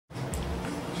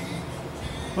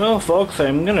Well, folks,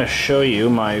 I'm going to show you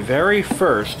my very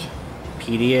first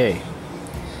PDA.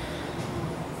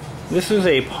 This is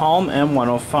a Palm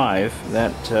M105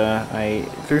 that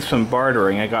through some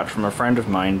bartering, I got from a friend of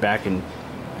mine back in,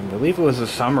 I believe it was the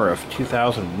summer of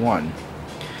 2001.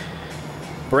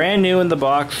 Brand new in the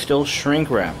box, still shrink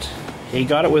wrapped. He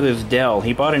got it with his Dell.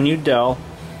 He bought a new Dell.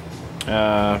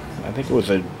 I think it was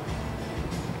a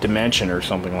Dimension or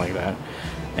something like that.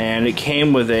 And it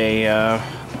came with a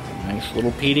nice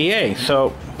little PDA.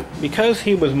 So, because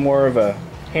he was more of a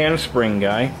handspring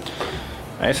guy,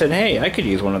 I said, hey, I could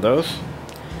use one of those.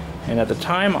 And at the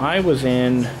time, I was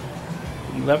in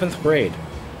 11th grade.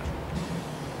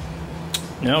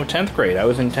 No, 10th grade. I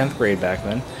was in 10th grade back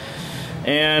then.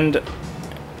 And,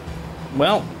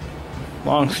 well,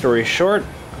 long story short,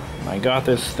 I got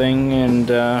this thing and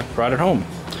brought it home.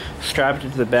 Strapped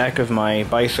it to the back of my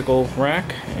bicycle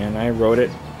rack, and I rode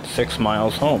it 6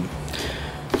 miles home.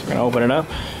 So we're going to open it up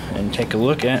and take a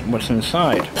look at what's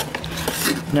inside.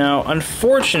 Now,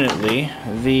 unfortunately,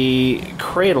 the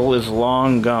cradle is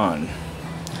long gone,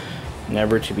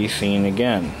 never to be seen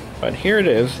again. But here it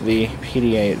is, the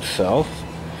PDA itself.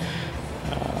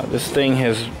 This thing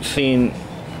has seen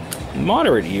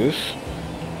moderate use.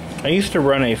 I used to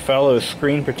run a Fellows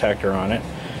screen protector on it,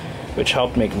 which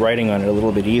helped make writing on it a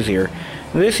little bit easier.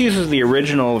 This uses the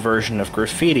original version of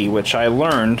Graffiti, which I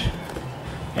learned,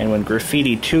 and when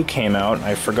Graffiti 2 came out,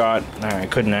 I forgot I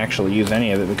couldn't actually use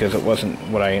any of it because it wasn't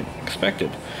what I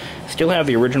expected. Still have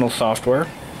the original software.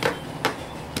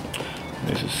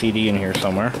 There's a CD in here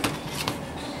somewhere.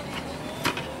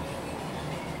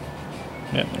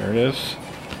 Yep, there it is.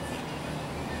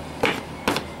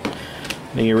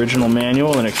 The original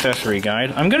manual and accessory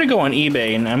guide. I'm going to go on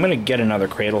eBay and I'm going to get another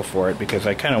cradle for it because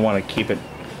I kind of want to keep it,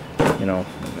 you know,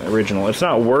 original. It's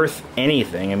not worth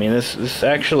anything. I mean, this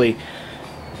actually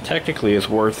technically is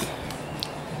worth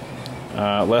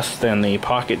less than the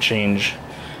pocket change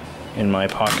in my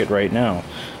pocket right now.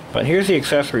 But here's the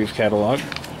accessories catalog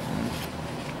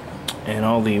and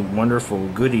all the wonderful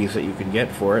goodies that you can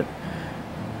get for it.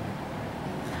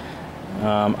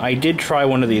 I did try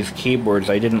one of these keyboards.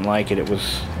 I didn't like it. It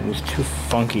was too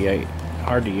funky,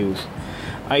 hard to use.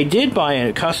 I did buy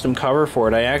a custom cover for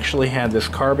it. I actually had this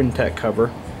Carbon Tech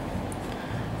cover,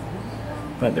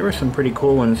 but there were some pretty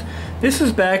cool ones. This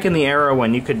is back in the era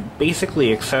when you could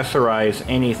basically accessorize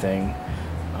anything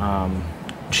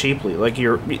cheaply. Like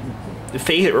your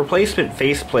replacement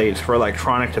faceplates for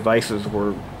electronic devices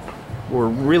were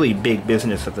really big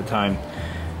business at the time.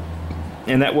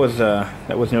 And that was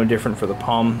no different for the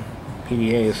Palm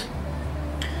PDAs.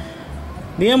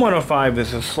 The M105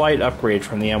 is a slight upgrade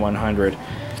from the M100.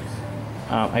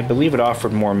 I believe it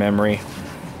offered more memory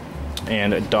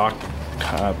and a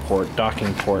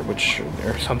docking port, which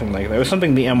or something like that. It was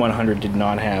something the M100 did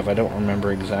not have. I don't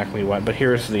remember exactly what, but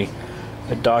here's the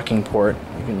docking port.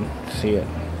 You can see it,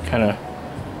 kind of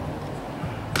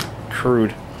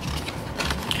crude.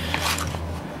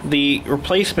 The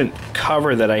replacement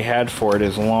cover that I had for it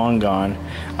is long gone.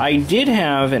 I did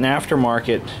have an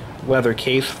aftermarket leather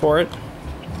case for it,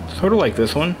 sort of like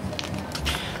this one,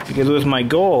 because it was my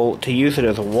goal to use it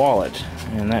as a wallet,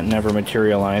 and that never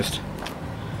materialized.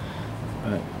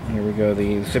 But here we go,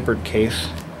 the zippered case.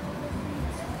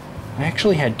 I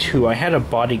actually had two. I had a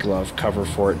body glove cover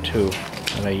for it too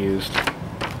that I used.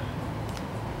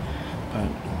 But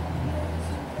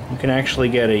you can actually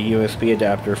get a USB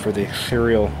adapter for the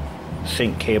serial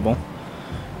sync cable.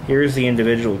 Here's the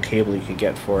individual cable you could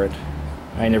get for it.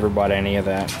 I never bought any of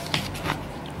that.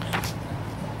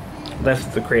 That's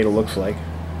what the cradle looks like.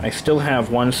 I still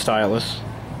have one stylus.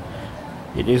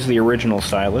 It is the original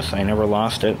stylus. I never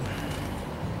lost it.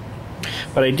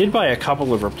 But I did buy a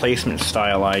couple of replacement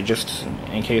styli just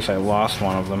in case I lost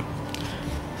one of them.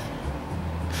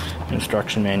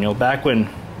 Instruction manual. Back when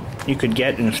you could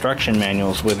get instruction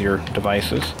manuals with your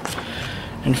devices.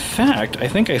 In fact, I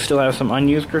think I still have some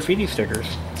unused Graffiti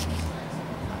stickers.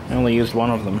 I only used one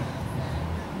of them.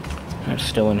 That's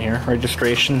still in here.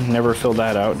 Registration, never filled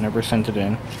that out, never sent it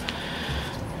in.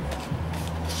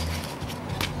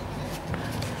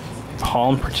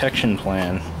 Palm protection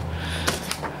plan.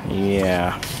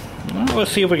 Yeah. Well,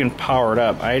 let's see if we can power it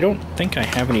up. I don't think I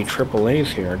have any AAAs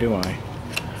here, do I?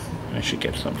 I should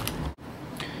get some.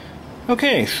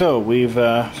 Okay, so we've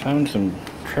found some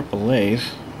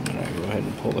AAAs. I'm going to go ahead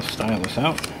and pull the stylus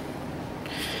out.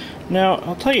 Now,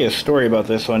 I'll tell you a story about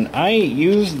this one. I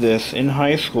used this in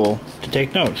high school to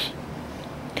take notes.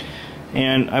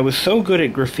 And I was so good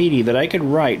at Graffiti that I could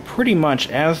write pretty much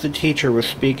as the teacher was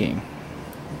speaking.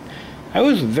 I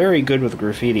was very good with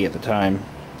Graffiti at the time.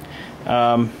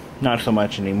 not so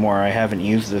much anymore. I haven't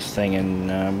used this thing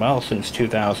in, well, since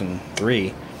 2003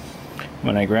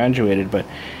 when I graduated. But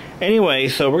anyway,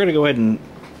 so we're going to go ahead and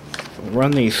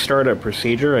run the startup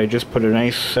procedure. I just put a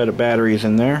nice set of batteries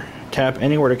in there. Tap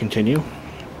anywhere to continue.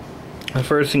 The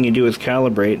first thing you do is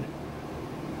calibrate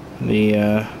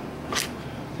the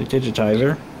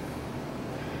digitizer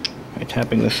by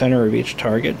tapping the center of each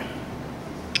target.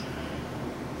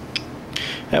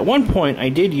 At one point I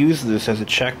did use this as a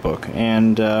checkbook,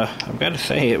 and I've got to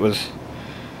say it was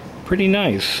pretty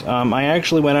nice. I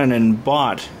actually went on and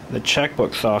bought the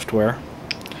checkbook software,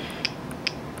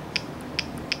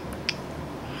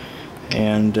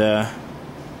 and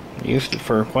used it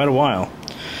for quite a while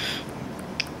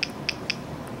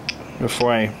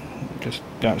before I just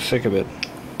got sick of it.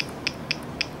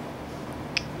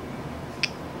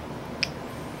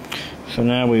 So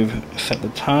now we've set the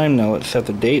time. Now let's set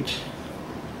the date.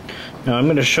 Now I'm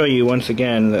going to show you once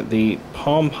again that the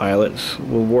Palm Pilots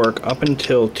will work up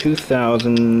until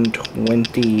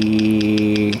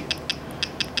 2020,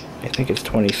 I think it's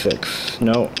 26,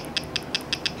 no,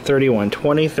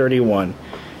 2031,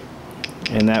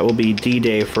 and that will be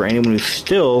D-Day for anyone who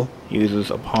still uses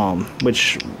a Palm,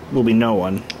 which will be no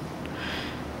one.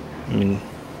 I mean,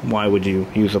 why would you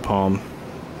use a Palm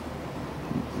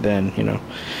then, you know?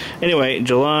 Anyway,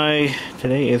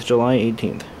 today is July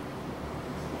 18th.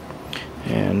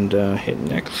 And hit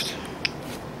next.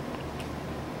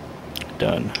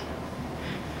 Done.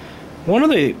 One of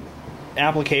the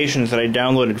applications that I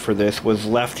downloaded for this was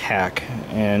Left Hack,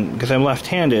 and because I'm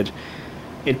left-handed,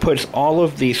 it puts all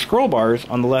of the scroll bars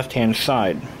on the left-hand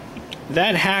side.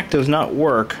 That hack does not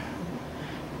work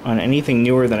on anything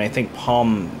newer than, I think,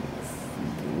 Palm,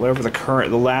 whatever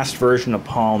the last version of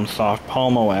Palm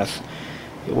OS.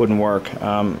 It wouldn't work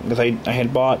because I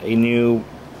had bought a new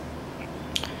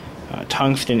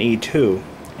Tungsten E2,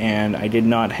 and I did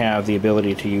not have the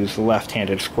ability to use the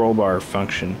left-handed scroll bar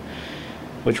function,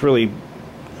 which really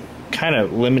kind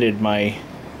of limited my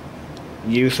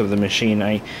use of the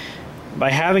machine. By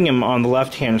having him on the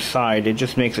left-hand side, it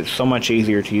just makes it so much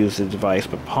easier to use the device,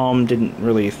 but Palm didn't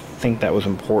really think that was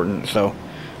important. So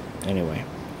anyway,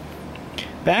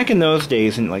 back in those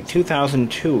days, in like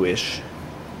 2002-ish,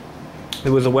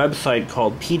 there was a website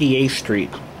called PDA Street,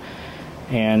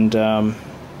 and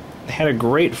they had a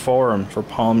great forum for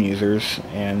Palm users,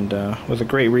 and was a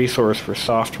great resource for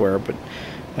software, but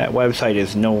that website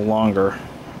is no longer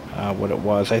what it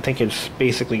was. I think it's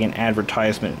basically an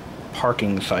advertisement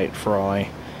parking site for all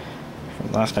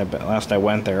last I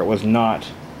went there. It was not,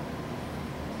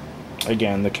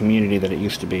 again, the community that it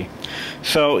used to be.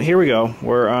 So here we go.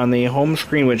 We're on the home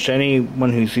screen, which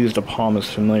anyone who's used a Palm is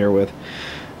familiar with.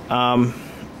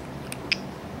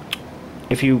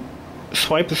 If you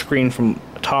swipe the screen from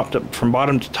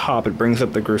bottom to top, it brings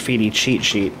up the graffiti cheat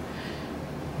sheet,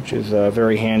 which is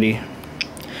very handy.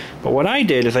 But what I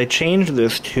did is I changed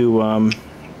this to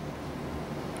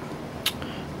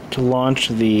launch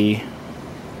the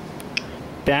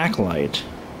backlight.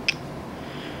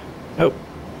 Oh,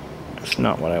 that's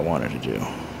not what I wanted to do.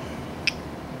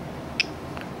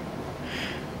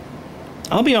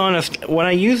 I'll be honest, when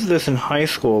I used this in high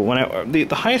school,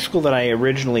 the high school that I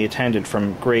originally attended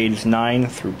from grades 9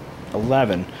 through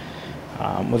 11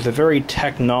 was a very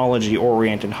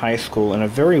technology-oriented high school in a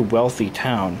very wealthy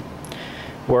town,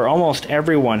 where almost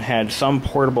everyone had some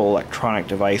portable electronic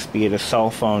device, be it a cell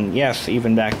phone. Yes,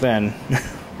 even back then,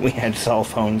 we had cell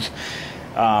phones.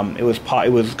 It was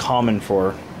common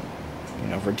for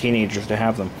teenagers to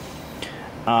have them.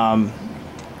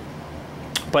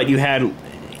 But you had,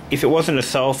 if it wasn't a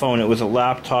cell phone, it was a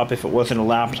laptop. If it wasn't a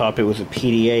laptop, it was a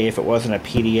PDA. If it wasn't a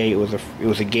PDA, it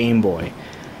was a Game Boy.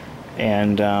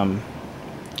 And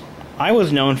I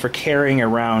was known for carrying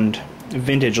around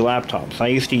vintage laptops. I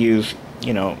used to use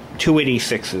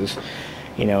 286s,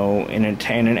 in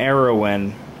an era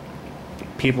when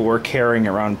people were carrying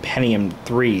around Pentium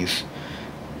 3s,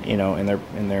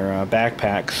 in their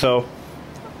backpack. So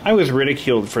I was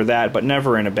ridiculed for that, but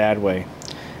never in a bad way.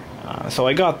 So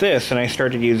I got this, and I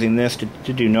started using this to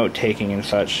do note taking and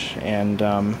such, and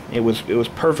it was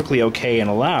perfectly okay and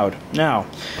allowed. Now,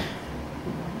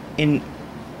 in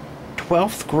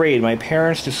 12th grade, my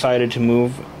parents decided to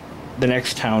move the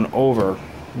next town over,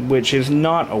 which is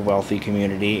not a wealthy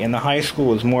community, and the high school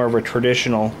was more of a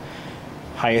traditional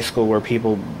high school where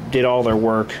people did all their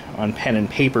work on pen and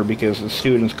paper because the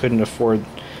students couldn't afford,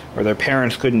 or their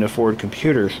parents couldn't afford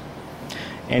computers.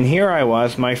 And here I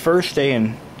was, my first day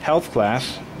in health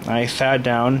class. I sat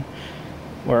down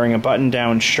wearing a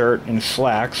button-down shirt and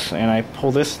slacks, and I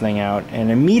pulled this thing out,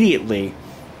 and immediately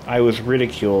I was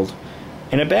ridiculed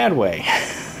in a bad way.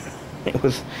 It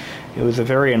it was a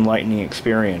very enlightening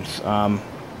experience.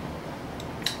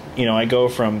 You know, I go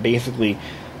from basically,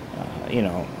 you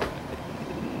know,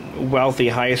 wealthy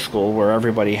high school where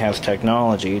everybody has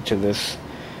technology to this,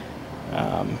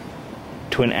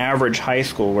 to an average high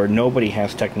school where nobody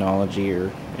has technology,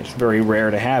 or it's very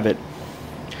rare to have it.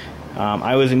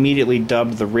 I was immediately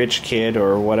dubbed the rich kid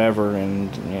or whatever,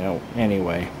 and, you know,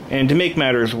 anyway. And to make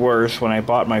matters worse, when I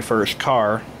bought my first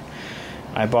car,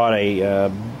 I bought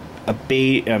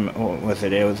what was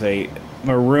it? It was a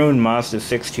maroon Mazda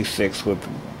 626 with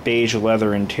beige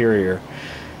leather interior.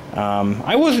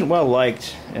 I wasn't well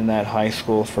liked in that high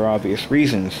school for obvious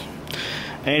reasons.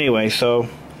 Anyway, so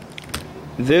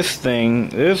this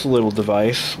little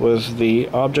device was the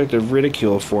object of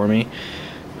ridicule for me.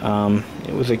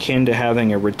 It was akin to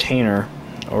having a retainer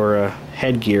or a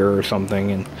headgear or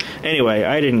something. And anyway,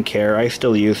 I didn't care. I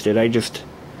still used it. I just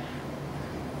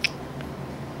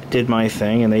did my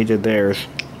thing and they did theirs.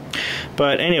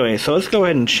 But anyway, so let's go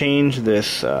ahead and change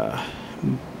this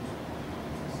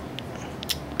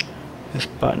this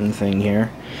button thing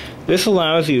here. This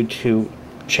allows you to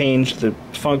change the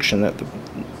function that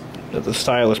the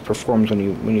stylus performs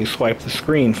when you swipe the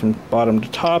screen from bottom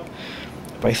to top.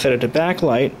 If I set it to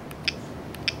backlight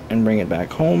and bring it back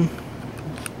home,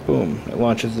 boom, it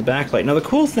launches the backlight. Now the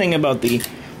cool thing about the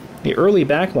early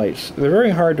backlights, they're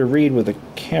very hard to read with a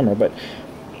camera, but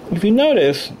if you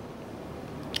notice,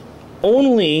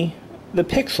 only the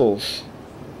pixels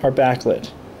are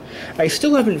backlit. I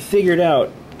still haven't figured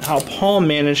out how Paul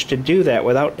managed to do that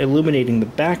without illuminating the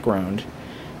background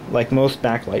like most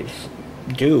backlights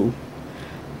do.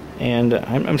 And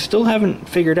I still haven't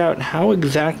figured out how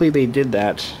exactly they did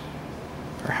that,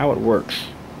 or how it works.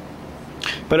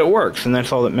 But it works, and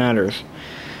that's all that matters.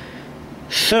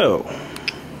 So,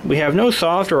 we have no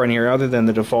software on here other than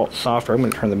the default software. I'm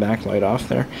going to turn the backlight off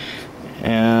there.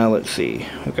 Let's see.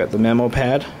 We've got the memo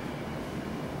pad,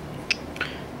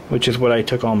 which is what I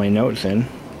took all my notes in.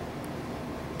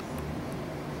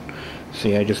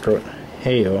 See, I just wrote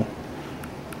heyo.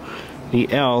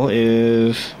 The L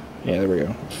is, yeah, there we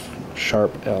go.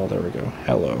 Sharp L, there we go.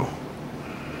 Hello.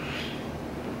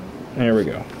 There we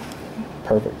go.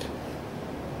 Perfect.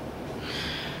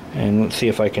 And let's see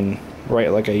if I can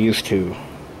write like I used to.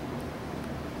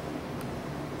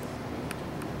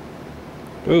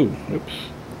 Ooh, oops.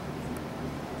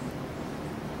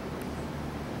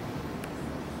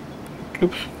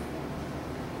 Oops.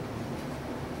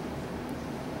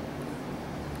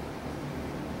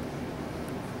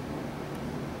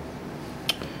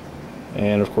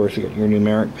 And of course you got your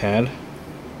numeric pad.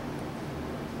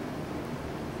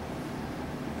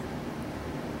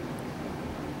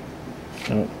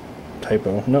 Oh,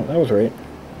 typo. No, that was right.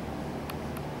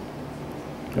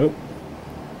 Nope.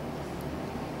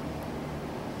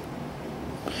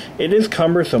 It is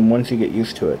cumbersome once you get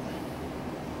used to it.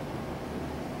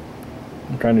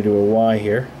 I'm trying to do a Y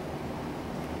here.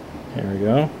 There we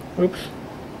go. Oops.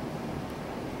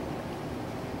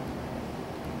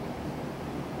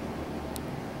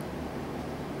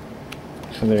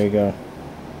 So there you go.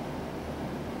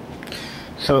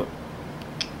 So,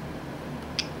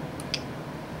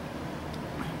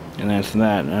 and that's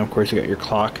that. And of course you got your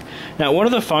clock. Now one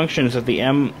of the functions that the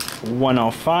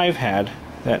M105 had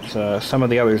that some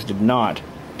of the others did not,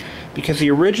 because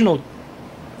the original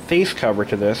face cover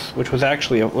to this, which was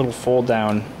actually a little fold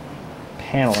down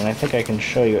panel, and I think I can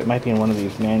show you, it might be in one of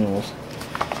these manuals,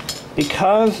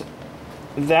 because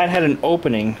that had an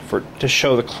opening to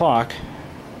show the clock.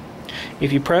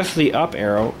 If you press the up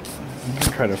arrow, I'm going to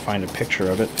try to find a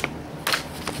picture of it.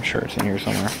 I'm sure it's in here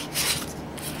somewhere.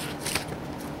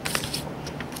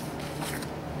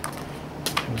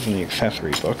 It was in the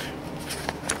accessory book.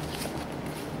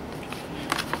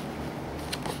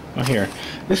 Oh, here.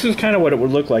 This is kind of what it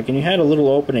would look like, and you had a little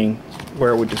opening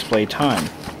where it would display time.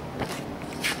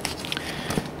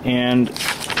 And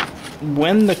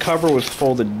when the cover was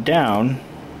folded down,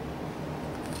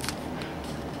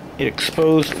 it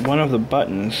exposed one of the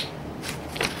buttons,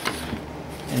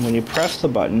 and when you press the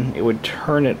button it would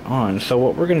turn it on. So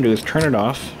what we're going to do is turn it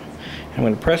off. I'm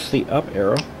going to press the up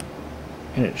arrow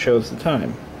and it shows the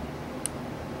time,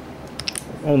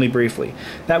 only briefly.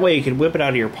 That way you can whip it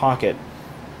out of your pocket,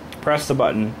 press the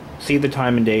button, see the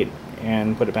time and date,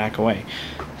 and put it back away.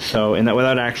 So, and that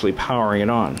without actually powering it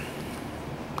on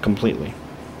completely.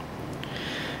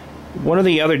 One of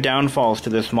the other downfalls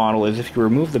to this model is if you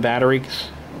remove the batteries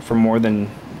for more than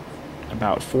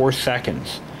about 4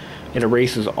 seconds, it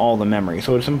erases all the memory.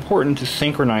 So it's important to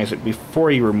synchronize it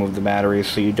before you remove the batteries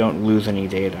so you don't lose any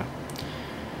data.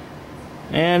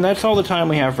 And that's all the time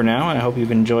we have for now. I hope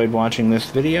you've enjoyed watching this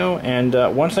video, and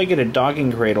once I get a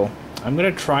docking cradle, I'm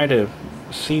going to try to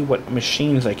see what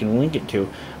machines I can link it to.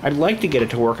 I'd like to get it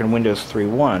to work in Windows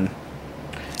 3.1.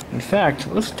 In fact,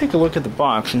 let's take a look at the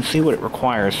box and see what it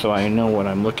requires so I know what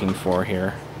I'm looking for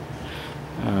here.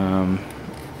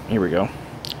 Here we go.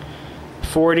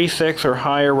 486 or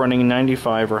higher running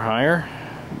 95 or higher.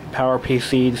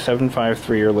 PowerPC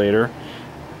 753 or later.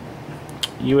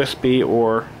 USB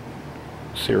or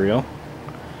serial.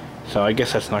 So I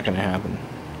guess that's not going to happen.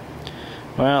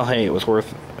 Well, hey, it was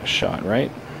worth a shot,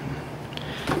 right?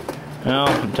 Well,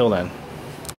 until then.